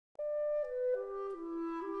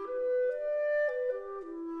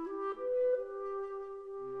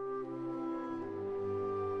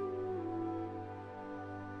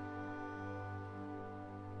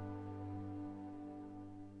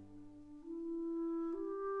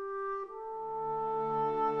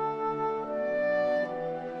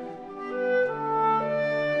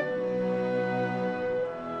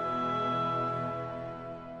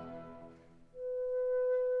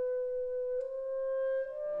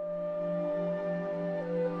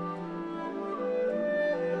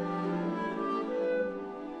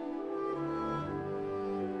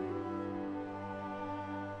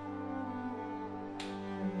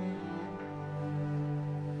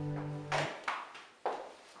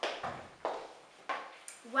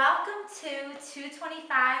225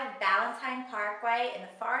 Ballantine Parkway in the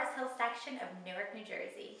Forest Hill section of Newark, New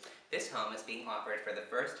Jersey. This home is being offered for the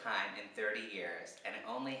first time in 30 years, and it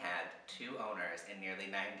only had 2 owners in nearly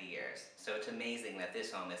 90 years, so it's amazing that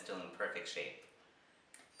this home is still in perfect shape.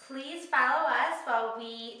 Please follow us while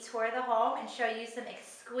we tour the home and show you some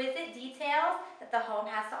exquisite details that the home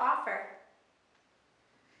has to offer.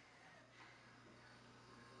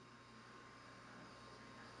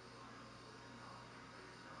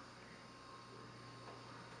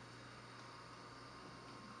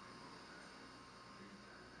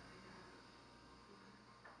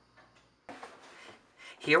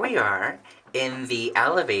 Here we are in the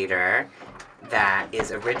elevator that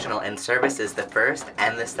is original and services the first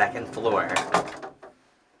and the second floor.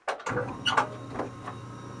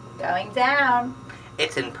 Going down.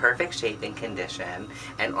 It's in perfect shape and condition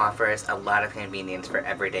and offers a lot of convenience for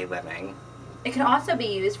everyday living. It can also be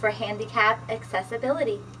used for handicap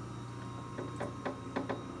accessibility.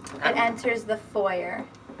 It enters the foyer.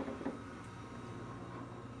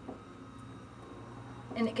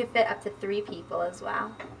 And it can fit up to 3 people as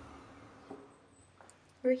well.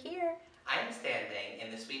 We're here. I'm standing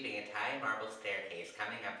in the sweeping Italian marble staircase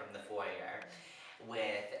coming up from the foyer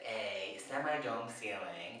with a semi-dome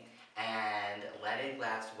ceiling and leaded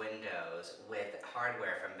glass windows with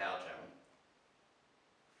hardware from Belgium.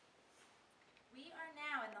 We are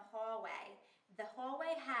now in the hallway. The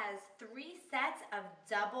hallway has 3 sets of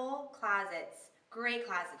double closets. Great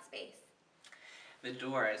closet space. The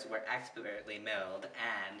doors were expertly milled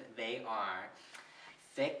and they are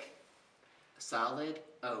thick, solid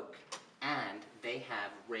oak, and they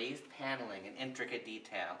have raised paneling and intricate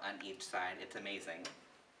detail on each side. It's amazing.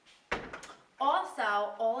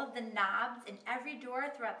 Also, all of the knobs in every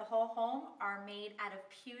door throughout the whole home are made out of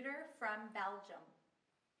pewter from Belgium.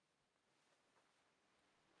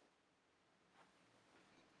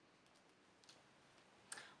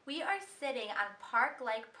 We are sitting on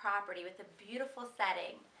park-like property with a beautiful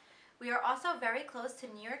setting. We are also very close to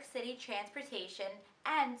New York City transportation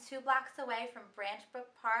and 2 blocks away from Brook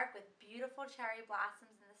Park with beautiful cherry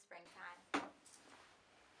blossoms in the springtime.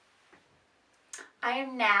 I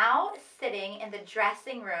am now sitting in the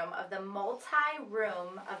dressing room of the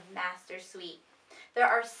multi-room of Master Suite. There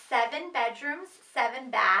are 7 bedrooms, 7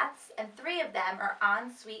 baths, and 3 of them are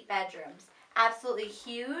en-suite bedrooms. Absolutely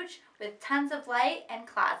huge with tons of light and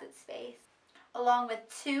closet space, along with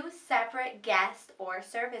 2 separate guest or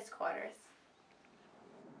service quarters.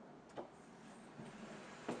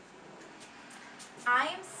 I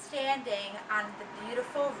am standing on the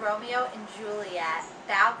beautiful Romeo and Juliet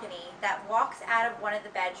balcony that walks out of one of the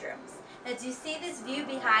bedrooms. As you see this view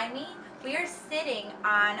behind me, we are sitting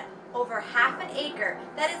on over half an acre.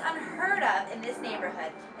 That is unheard of in this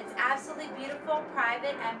neighborhood. It's absolutely beautiful,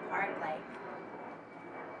 private, and park-like.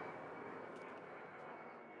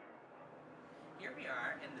 Here we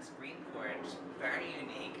are in this green porch, very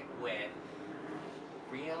unique, with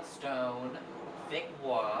real stone, thick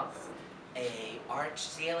walls, a arched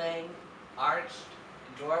ceiling, arched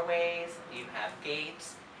doorways, you have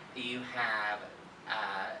gates, you have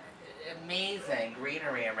amazing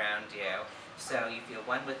greenery around you, so you feel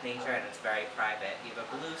one with nature and it's very private. You have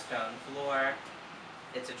a blue stone floor.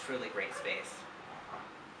 It's a truly great space.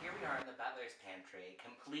 Here we are in the butler's pantry,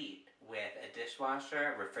 complete with a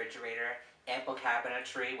dishwasher, refrigerator, ample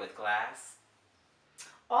cabinetry with glass.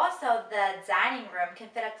 Also, the dining room can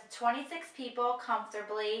fit up to 26 people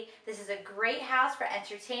comfortably. This is a great house for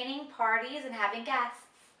entertaining parties and having guests.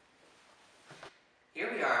 Here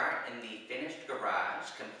we are in the finished garage,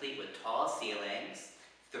 complete with tall ceilings,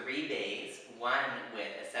 3 bays, one with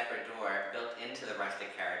a separate door built into the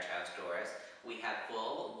rustic carriage house doors. We have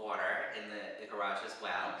full water in the garage as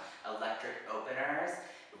well, electric openers,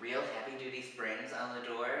 real heavy-duty springs on the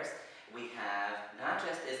doors. We have, not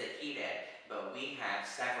just is it heated, but we have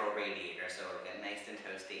several radiators, so it'll get nice and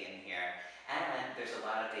toasty in here. And there's a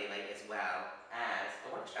lot of daylight as well as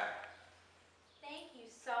a workshop. Thank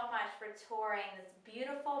you so much for touring this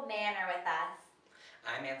beautiful manor with us.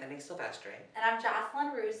 I'm Anthony Silvestri. And I'm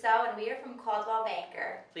Jocelyn Russo, and we are from Coldwell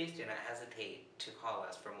Banker. Please do not hesitate to call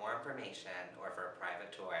us for more information or for a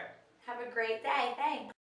private tour. Have a great day.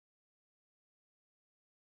 Thanks.